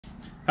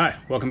Hi,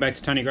 welcome back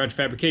to Tiny Garage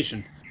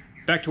Fabrication.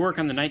 Back to work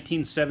on the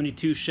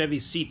 1972 Chevy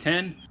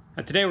C10.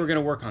 Today we're going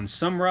to work on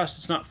some rust.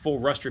 It's not full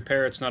rust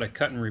repair, it's not a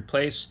cut and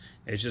replace.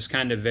 It's just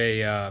kind of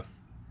a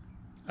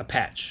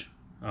patch.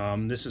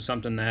 This is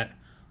something that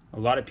a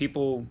lot of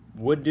people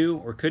would do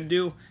or could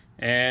do,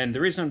 and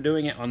the reason I'm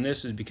doing it on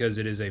this is because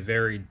it is a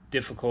very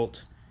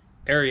difficult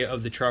area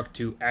of the truck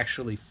to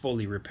actually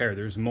fully repair.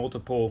 There's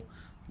multiple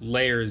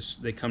layers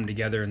that come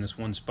together in this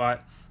one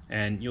spot,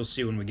 and you'll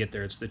see when we get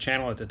there. It's the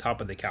channel at the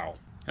top of the cowl.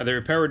 Now, the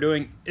repair we're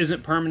doing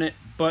isn't permanent,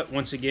 but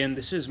once again,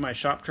 this is my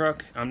shop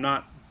truck. I'm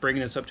not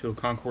bringing this up to a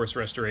concourse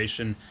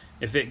restoration.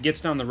 If it gets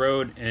down the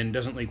road and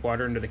doesn't leak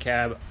water into the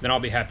cab, then I'll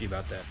be happy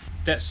about that.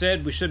 That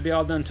said, we should be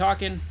all done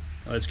talking.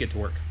 Now let's get to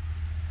work.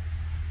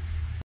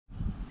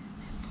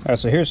 Alright,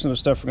 so here's some of the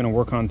stuff we're going to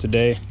work on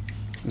today.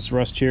 This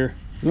rust here,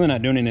 really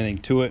not doing anything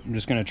to it. I'm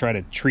just going to try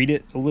to treat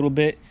it a little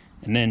bit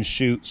and then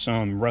shoot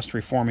some rust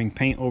reforming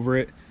paint over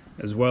it,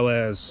 as well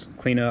as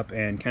clean up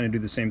and kind of do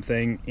the same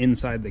thing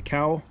inside the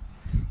cowl.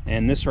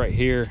 And this right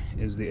here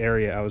is the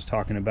area I was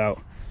talking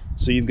about.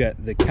 So you've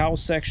got the cowl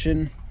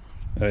section,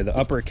 the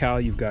upper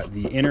cowl, you've got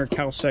the inner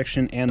cowl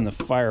section, and the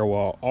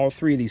firewall. All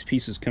three of these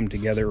pieces come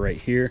together right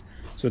here.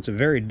 So it's a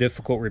very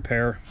difficult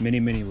repair,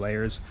 many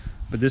layers,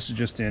 but this is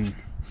just in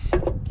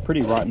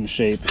pretty rotten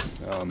shape.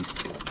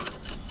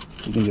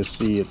 You can just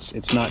see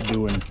it's not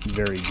doing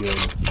very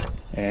good.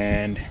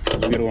 And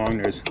as we get along,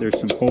 there's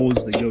some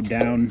holes that go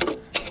down.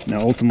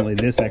 Now ultimately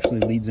this actually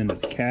leads into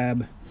the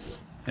cab,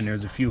 and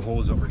there's a few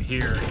holes over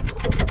here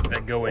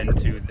that go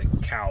into the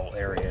cowl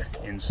area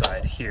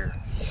inside here.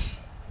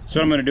 So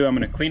what I'm going to do, I'm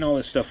going to clean all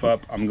this stuff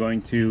up. I'm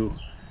going to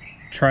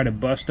try to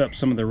bust up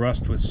some of the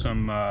rust with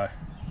some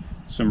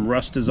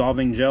rust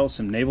dissolving gel,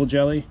 some navel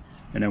jelly,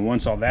 and then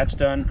once all that's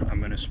done, I'm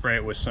going to spray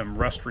it with some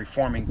rust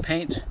reforming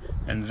paint,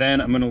 and then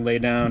I'm going to lay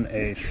down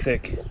a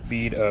thick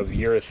bead of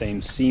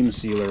urethane seam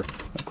sealer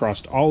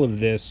across all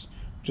of this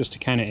just to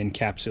kind of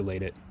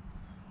encapsulate it.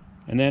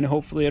 And then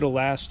hopefully it'll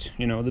last,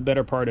 you know, the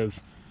better part of,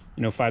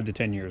 5 to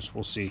 10 years.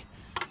 We'll see.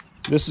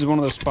 This is one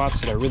of those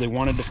spots that I really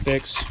wanted to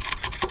fix.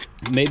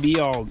 Maybe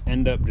I'll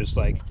end up just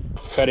like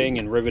cutting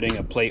and riveting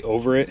a plate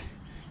over it,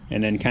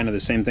 and then kind of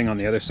the same thing on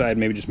the other side.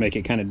 Maybe just make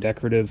it kind of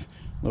decorative,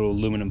 little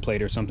aluminum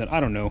plate or something. I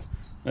don't know.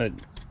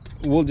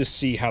 We'll just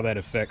see how that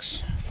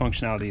affects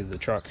functionality of the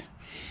truck,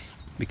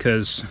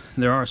 because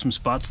there are some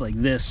spots like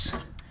this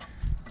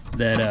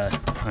that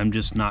I'm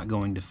just not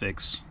going to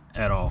fix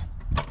at all.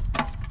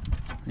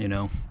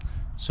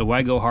 So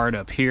why go hard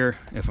up here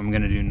if I'm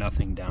going to do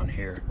nothing down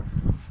here?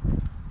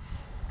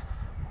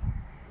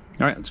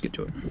 All right, let's get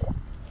to it.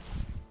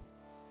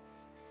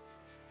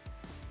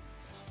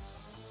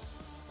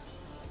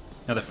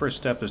 Now the first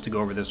step is to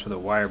go over this with a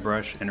wire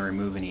brush and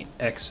remove any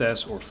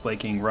excess or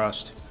flaking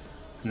rust,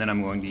 and then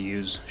I'm going to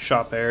use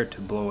shop air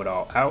to blow it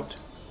all out.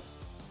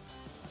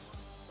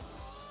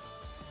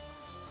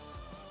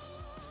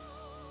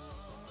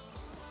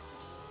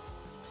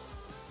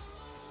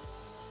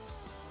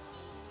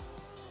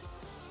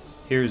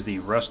 Here's the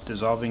rust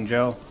dissolving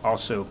gel,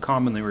 also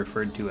commonly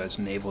referred to as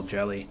navel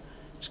jelly.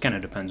 Just kind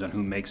of depends on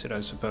who makes it,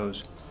 I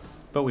suppose.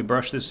 But we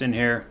brush this in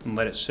here and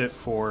let it sit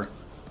for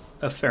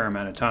a fair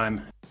amount of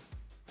time.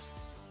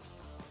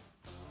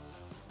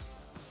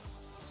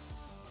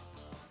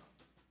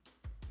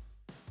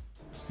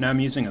 Now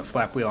I'm using a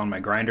flap wheel on my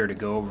grinder to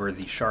go over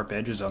the sharp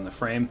edges on the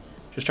frame,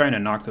 just trying to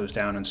knock those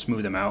down and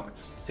smooth them out.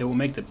 It will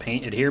make the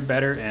paint adhere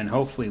better and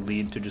hopefully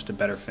lead to just a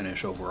better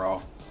finish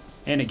overall.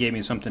 And it gave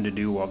me something to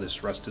do while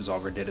this rust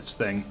dissolver did its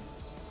thing.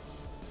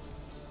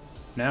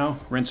 Now,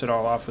 rinse it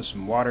all off with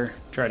some water,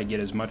 try to get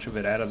as much of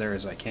it out of there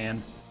as I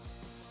can.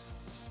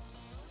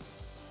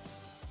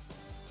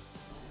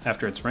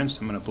 After it's rinsed,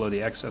 I'm going to blow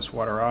the excess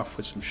water off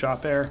with some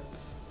shop air,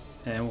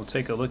 and we'll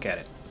take a look at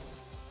it.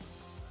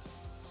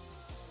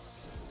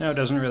 Now, it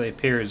doesn't really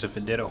appear as if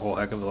it did a whole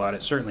heck of a lot.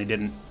 It certainly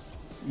didn't,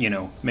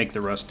 make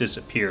the rust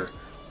disappear.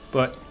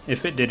 But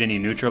if it did any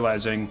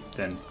neutralizing,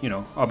 then,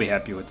 I'll be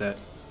happy with that.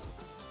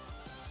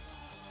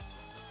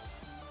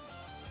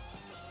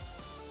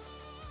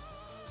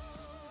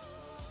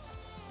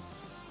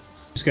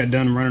 Just got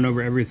done running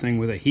over everything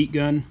with a heat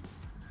gun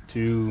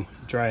to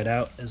dry it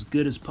out as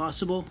good as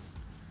possible.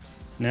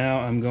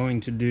 Now I'm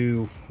going to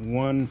do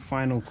one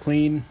final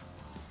clean.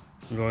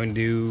 I'm going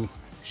to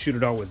shoot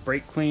it all with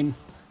brake clean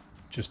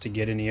just to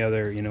get any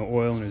other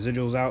oil and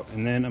residuals out,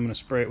 and then I'm going to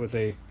spray it with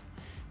a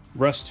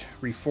rust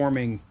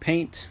reforming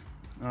paint.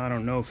 I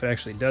don't know if it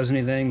actually does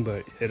anything,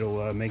 but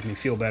it'll make me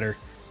feel better,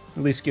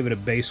 at least give it a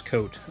base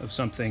coat of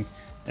something.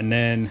 And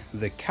then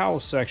the cowl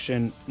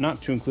section,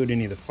 not to include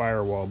any of the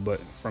firewall, but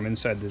from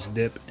inside this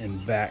dip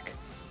and back,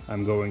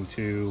 I'm going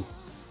to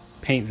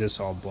paint this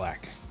all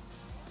black,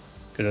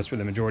 because that's where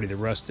the majority of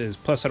the rust is.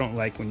 Plus I don't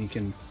like when you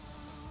can,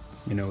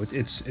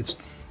 it's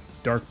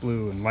dark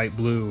blue and light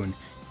blue, and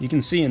you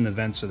can see in the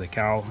vents of the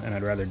cowl, and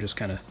I'd rather just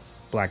kind of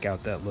black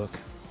out that look.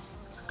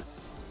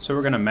 So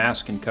we're going to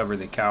mask and cover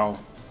the cowl,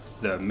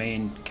 the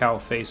main cowl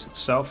face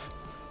itself,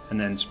 and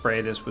then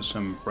spray this with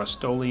some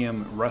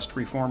Rust-Oleum rust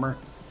reformer.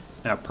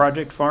 Now,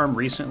 Project Farm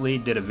recently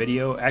did a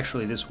video,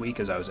 actually this week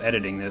as I was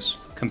editing this,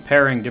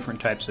 comparing different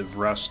types of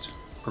rust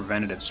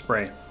preventative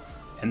spray.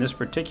 And this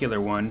particular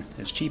one,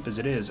 as cheap as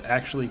it is,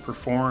 actually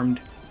performed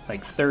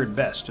like third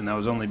best, and that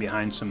was only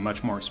behind some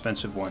much more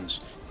expensive ones,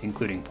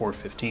 including Pore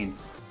 15.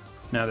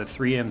 Now the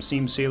 3M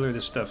seam sealer,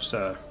 this stuff's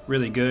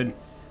really good,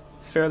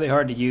 fairly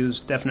hard to use,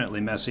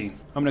 definitely messy.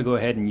 I'm going to go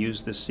ahead and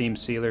use this seam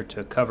sealer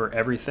to cover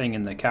everything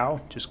in the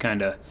cowl, just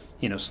kind of,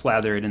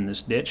 slather it in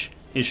this ditch.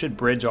 It should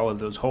bridge all of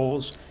those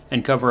holes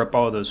and cover up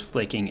all of those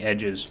flaking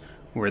edges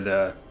where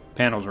the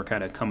panels were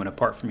kind of coming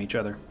apart from each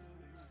other.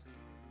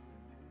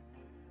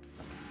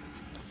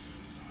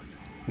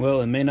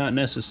 Well, it may not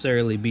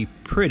necessarily be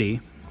pretty,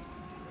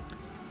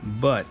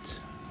 but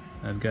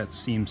I've got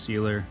seam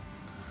sealer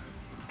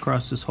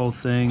across this whole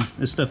thing.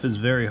 This stuff is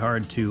very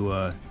hard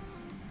to,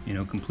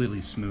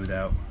 completely smooth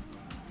out.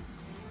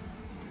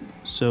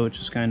 So it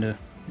just kind of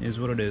is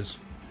what it is.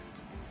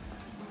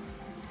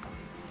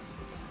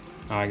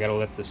 I gotta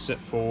let this sit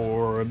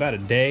for about a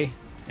day,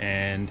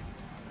 and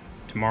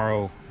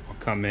tomorrow I'll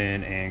come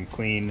in and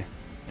clean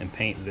and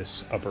paint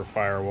this upper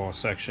firewall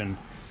section,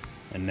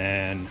 and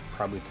then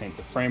probably paint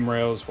the frame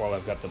rails while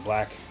I've got the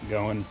black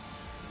going,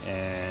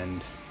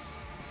 and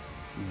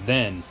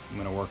then I'm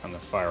going to work on the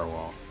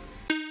firewall.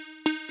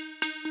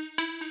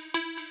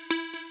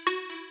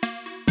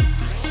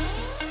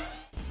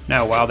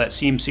 Now, while that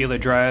seam sealer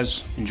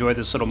dries, enjoy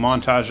this little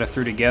montage I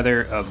threw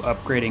together of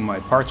upgrading my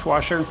parts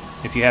washer.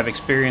 If you have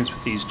experience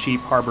with these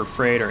cheap Harbor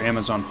Freight or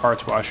Amazon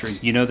parts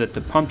washers, you know that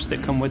the pumps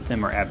that come with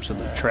them are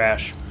absolute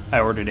trash. I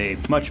ordered a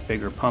much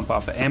bigger pump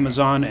off of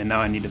Amazon, and now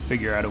I need to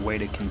figure out a way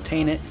to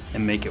contain it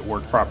and make it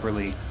work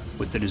properly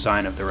with the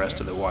design of the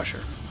rest of the washer.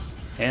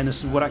 And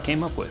this is what I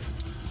came up with.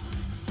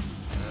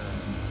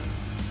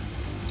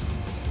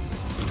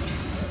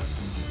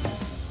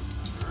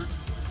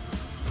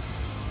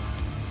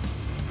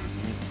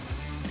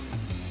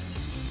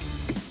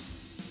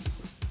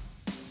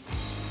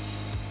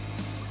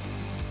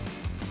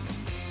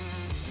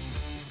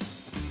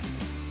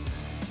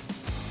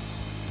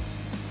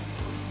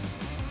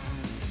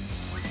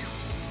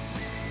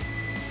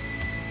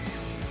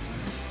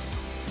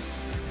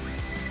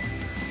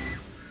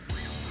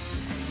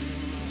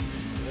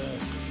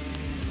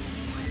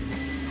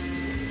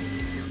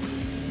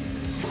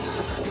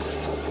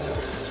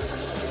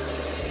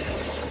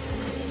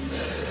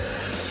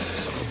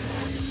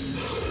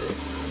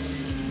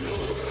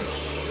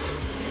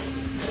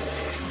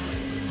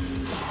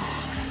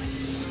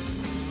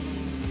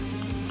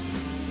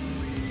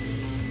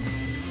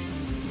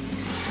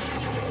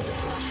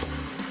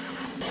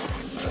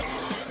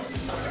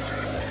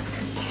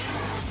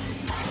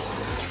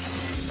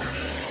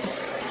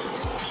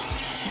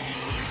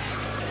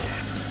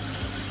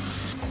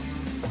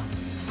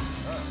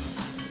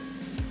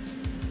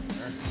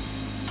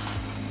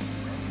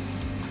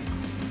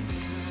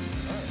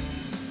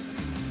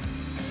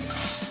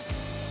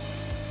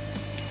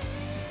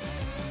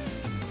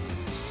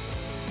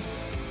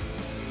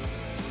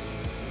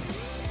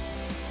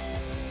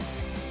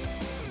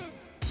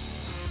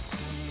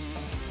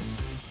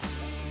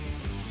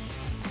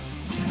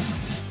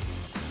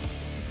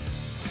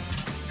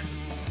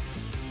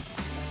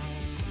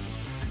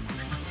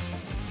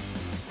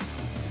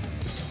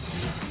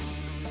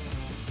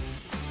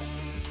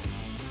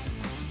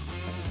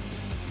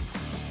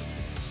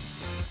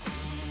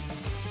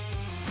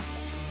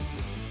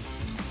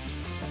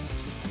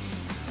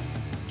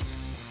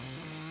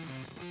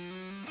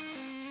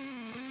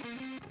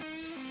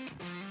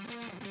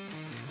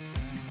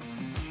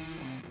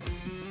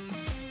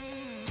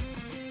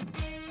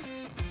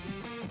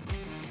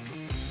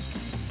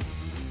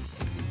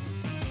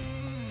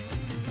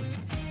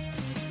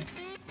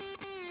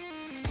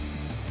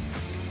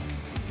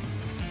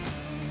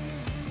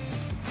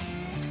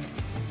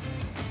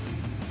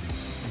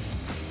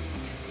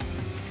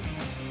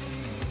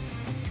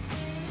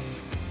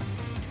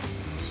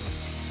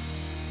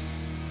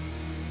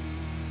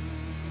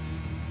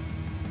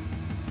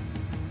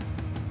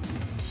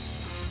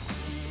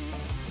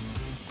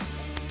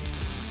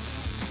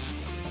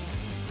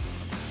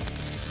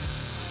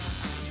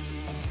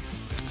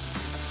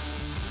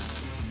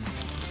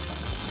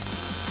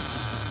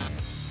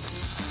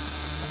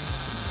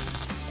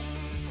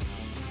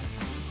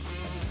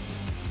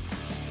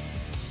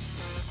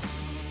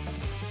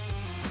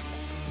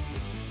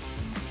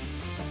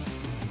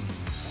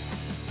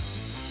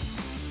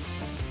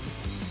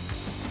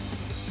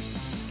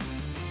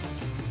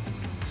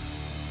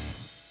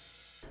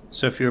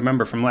 So if you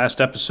remember from last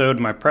episode,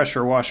 my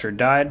pressure washer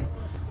died,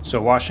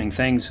 so washing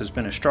things has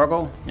been a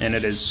struggle, and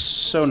it is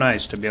so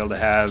nice to be able to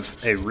have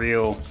a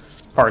real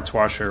parts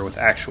washer with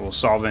actual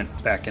solvent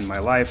back in my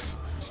life.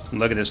 And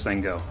look at this thing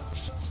go.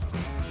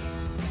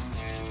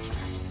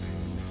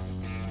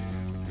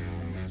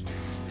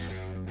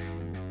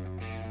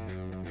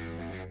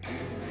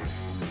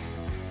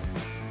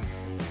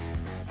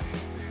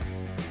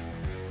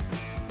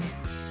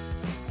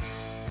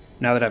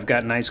 Now that I've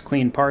got nice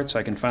clean parts,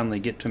 I can finally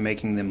get to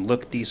making them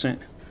look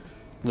decent.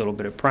 A little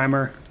bit of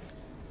primer,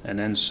 and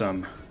then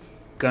some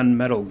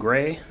gunmetal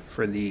gray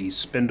for the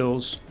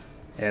spindles,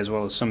 as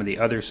well as some of the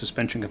other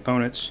suspension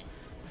components.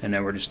 And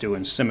then we're just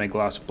doing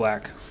semi-gloss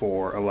black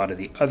for a lot of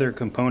the other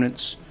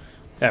components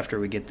after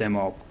we get them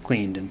all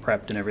cleaned and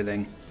prepped and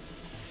everything.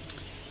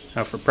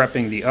 Now for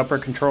prepping the upper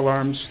control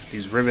arms,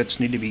 these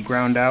rivets need to be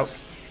ground out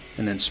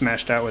and then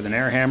smashed out with an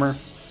air hammer,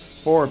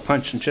 or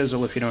punch and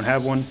chisel if you don't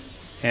have one.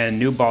 And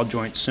new ball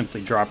joints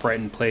simply drop right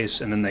in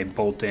place, and then they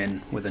bolt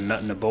in with a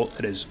nut and a bolt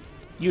that is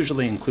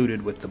usually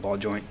included with the ball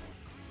joint.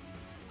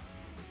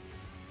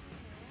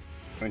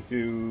 Going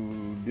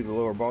to do the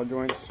lower ball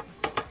joints.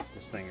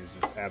 This thing is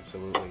just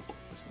absolutely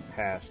just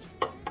past.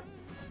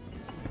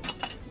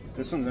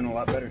 This one's in a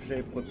lot better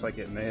shape. Looks like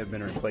it may have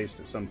been replaced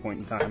at some point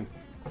in time.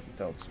 You can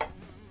tell it's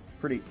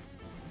pretty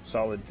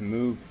solid to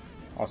move.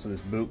 Also,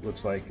 this boot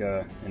looks like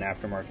an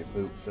aftermarket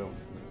boot, so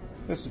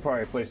this is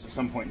probably replaced at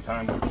some point in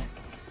time.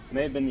 It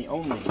may have been the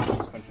only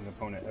suspension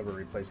component ever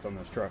replaced on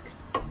this truck,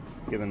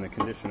 given the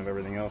condition of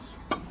everything else.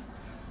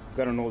 I've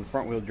got an old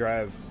front wheel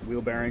drive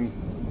wheel bearing.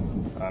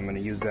 I'm going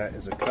to use that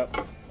as a cup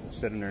to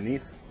sit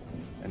underneath,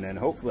 and then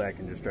hopefully I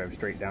can just drive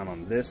straight down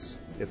on this.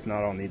 If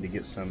not, I'll need to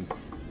get some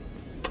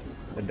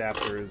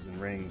adapters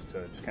and rings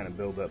to just kind of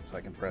build up so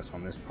I can press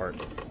on this part.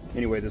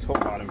 Anyway, this whole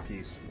bottom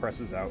piece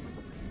presses out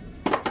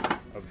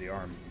of the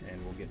arm,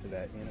 and we'll get to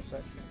that in a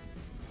sec.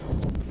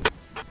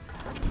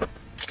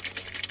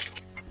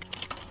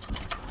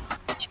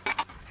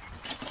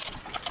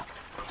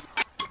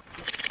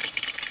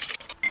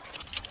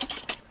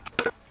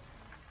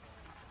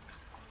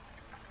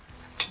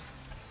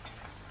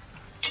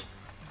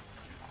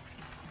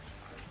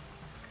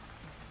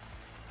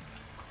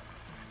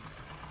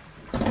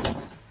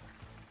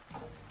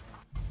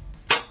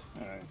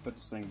 Put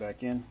this thing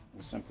back in.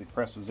 It simply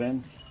presses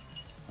in.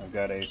 I've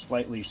got a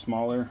slightly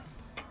smaller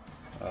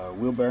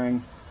wheel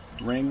bearing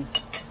ring.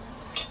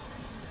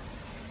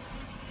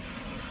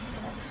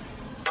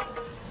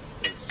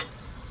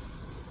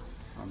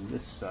 On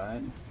this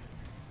side.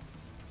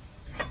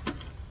 Alright,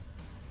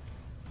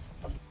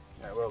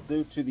 well,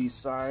 due to the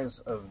size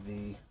of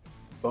the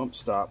bump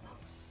stop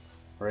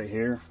right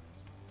here,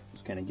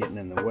 just kind of getting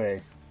in the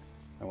way,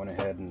 I went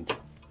ahead and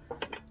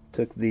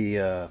took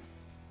the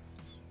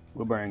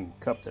wheel bearing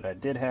cup that I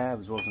did have,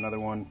 as well as another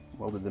one,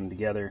 welded them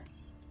together,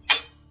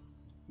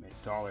 made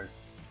it taller.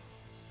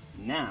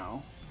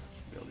 Now,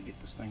 I'll be able to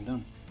get this thing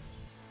done.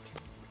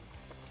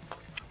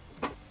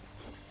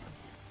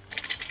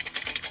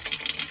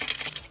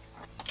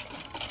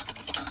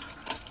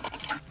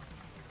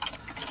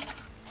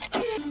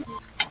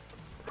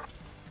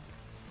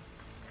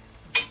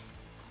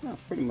 Oh,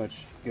 pretty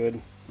much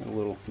good. A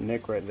little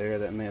nick right there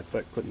that may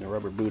affect putting the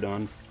rubber boot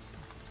on.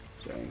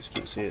 So you just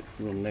can't see it.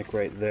 A little nick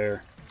right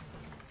there.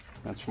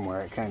 That's from where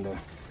I kind of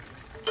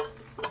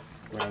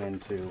ran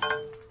into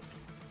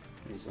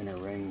these inner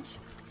rings.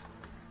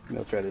 Maybe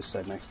I'll try this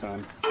side next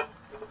time.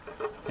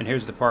 And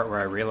here's the part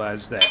where I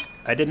realized that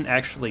I didn't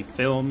actually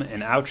film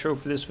an outro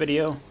for this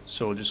video,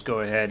 so we'll just go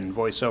ahead and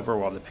voice over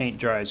while the paint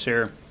dries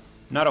here.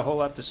 Not a whole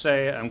lot to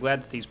say. I'm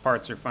glad that these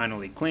parts are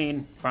finally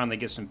clean, finally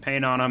get some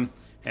paint on them,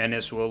 and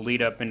this will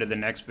lead up into the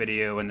next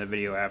video and the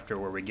video after,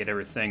 where we get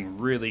everything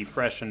really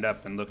freshened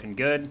up and looking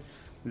good.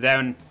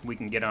 Then we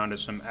can get on to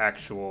some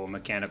actual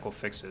mechanical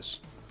fixes.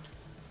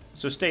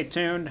 So stay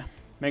tuned,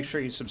 make sure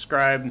you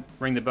subscribe,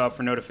 ring the bell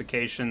for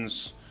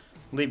notifications,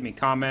 leave me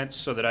comments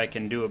so that I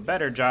can do a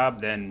better job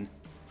than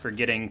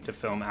forgetting to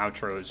film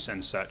outros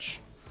and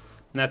such.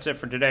 And that's it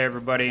for today,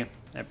 everybody.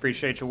 I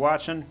appreciate you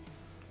watching.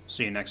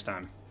 See you next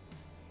time.